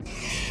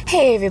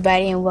Hey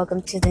everybody, and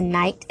welcome to the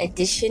night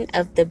edition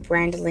of the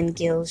Brandolyn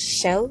Gill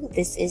Show.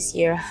 This is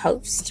your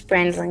host,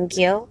 Brandolyn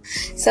Gill,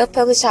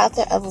 self-published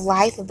author of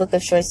Life, a book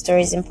of short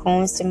stories and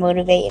poems to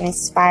motivate and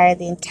inspire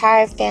the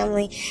entire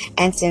family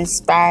and to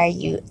inspire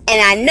you. And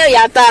I know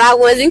y'all thought I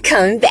wasn't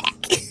coming back.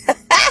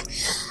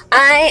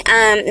 I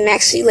am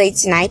actually late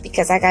tonight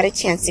because I got a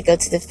chance to go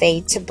to the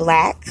Fade to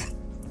Black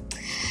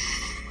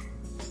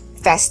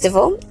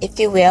festival, if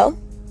you will.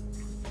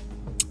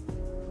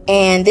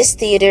 And this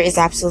theater is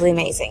absolutely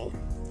amazing.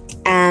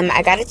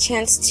 I got a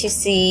chance to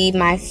see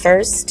my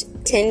first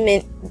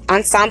 10-minute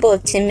ensemble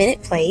of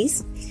 10-minute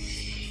plays.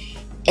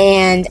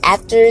 And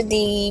after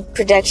the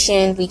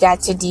production, we got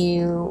to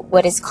do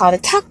what is called a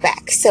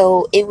talkback.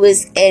 So it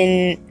was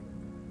an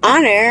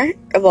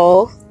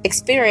honorable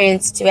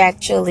experience to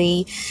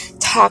actually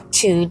talk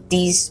to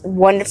these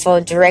wonderful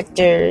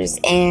directors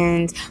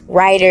and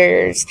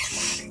writers.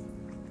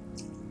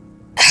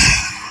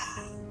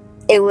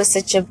 It was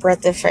such a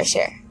breath of fresh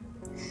air.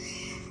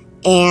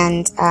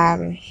 And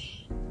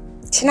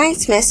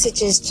tonight's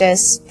message is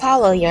just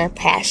follow your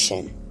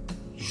passion.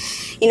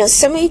 You know,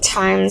 so many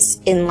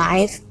times in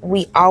life,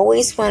 we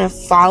always want to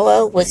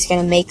follow what's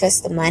going to make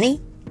us the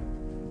money,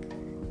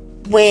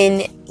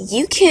 when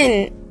you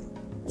can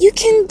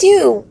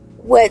do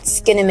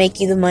what's going to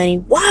make you the money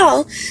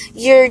while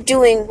you're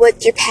doing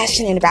what you're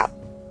passionate about.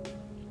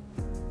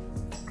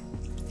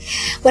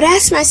 What I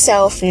ask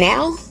myself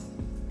now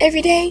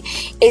every day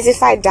is,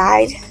 if I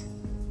died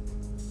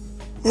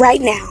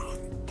right now,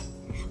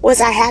 was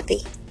I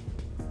happy?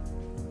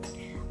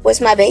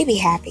 Was my baby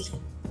happy?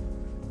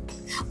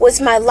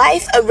 Was my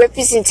life a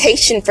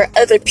representation for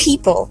other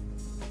people?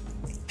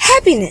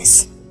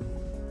 Happiness.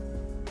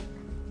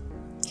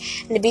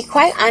 And to be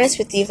quite honest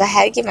with you, if I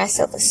had to give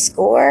myself a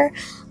score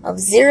of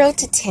 0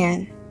 to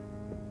 10,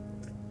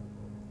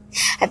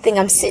 I think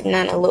I'm sitting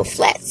on a little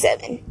flat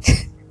 7.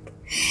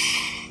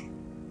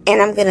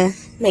 And I'm going to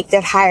make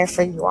that higher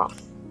for you all,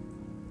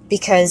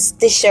 because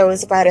this show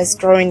is about us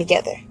growing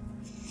together.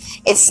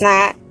 It's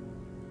not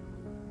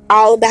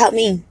all about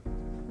me,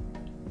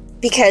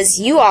 because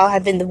you all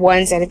have been the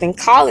ones that have been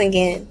calling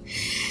in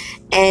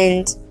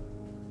and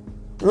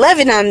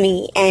loving on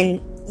me, and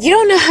you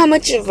don't know how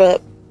much of a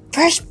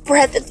fresh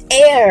breath of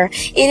air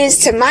it is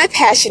to my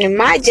passion and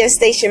my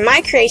gestation, my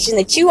creation,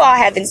 that you all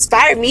have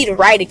inspired me to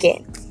write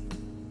again.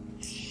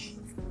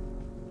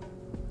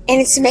 And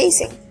it's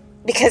amazing,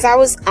 because I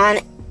was on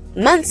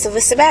months of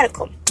a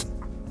sabbatical,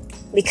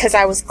 because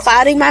I was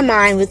clouding my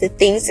mind with the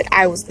things that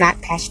I was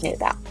not passionate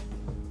about.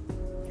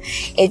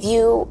 If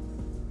you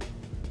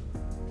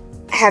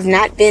have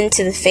not been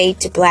to the Fade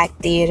to Black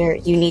Theater,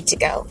 you need to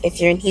go. If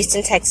you're in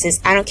Houston, Texas,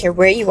 I don't care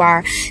where you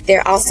are,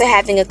 they're also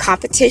having a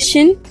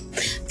competition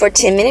for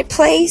 10-minute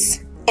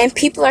plays, and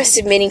people are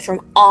submitting from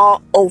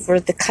all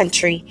over the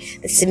country.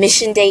 The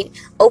submission date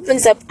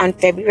opens up on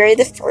February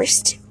the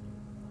 1st.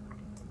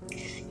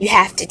 You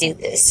have to do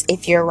this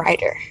if you're a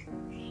writer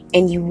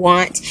and you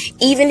want,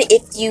 even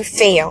if you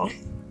fail.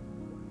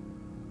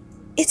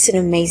 It's an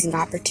amazing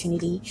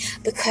opportunity,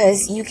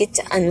 because you get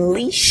to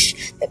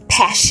unleash the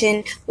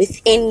passion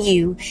within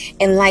you.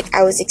 And like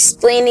I was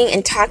explaining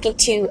and talking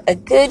to a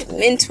good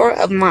mentor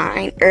of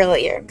mine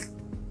earlier,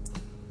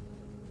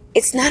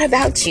 it's not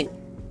about you.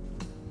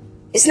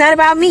 It's not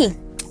about me.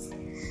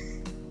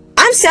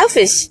 I'm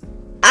selfish.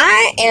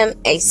 I am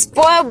a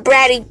spoiled,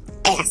 bratty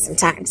ass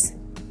sometimes.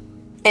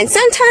 And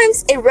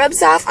sometimes it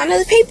rubs off on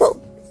other people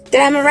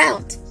that I'm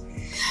around.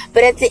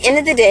 But at the end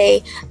of the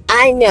day,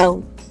 I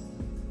know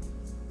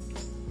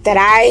that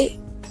I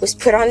was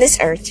put on this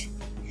earth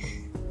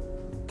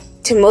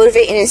to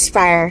motivate and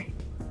inspire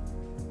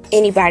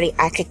anybody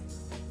I could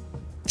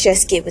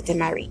just get within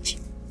my reach.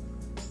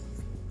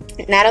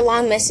 Not a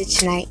long message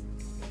tonight,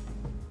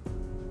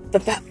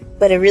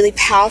 but a really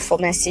powerful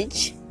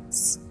message.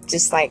 It's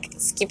just like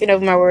skipping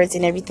over my words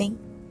and everything.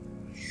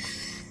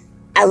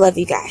 I love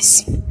you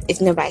guys, if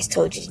nobody's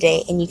told you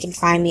today, and you can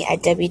find me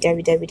at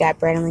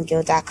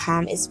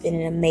www.brandolyngill.com. It's been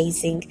an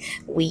amazing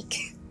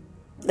week.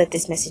 Let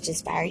this message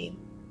inspire you.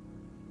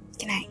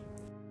 Good night.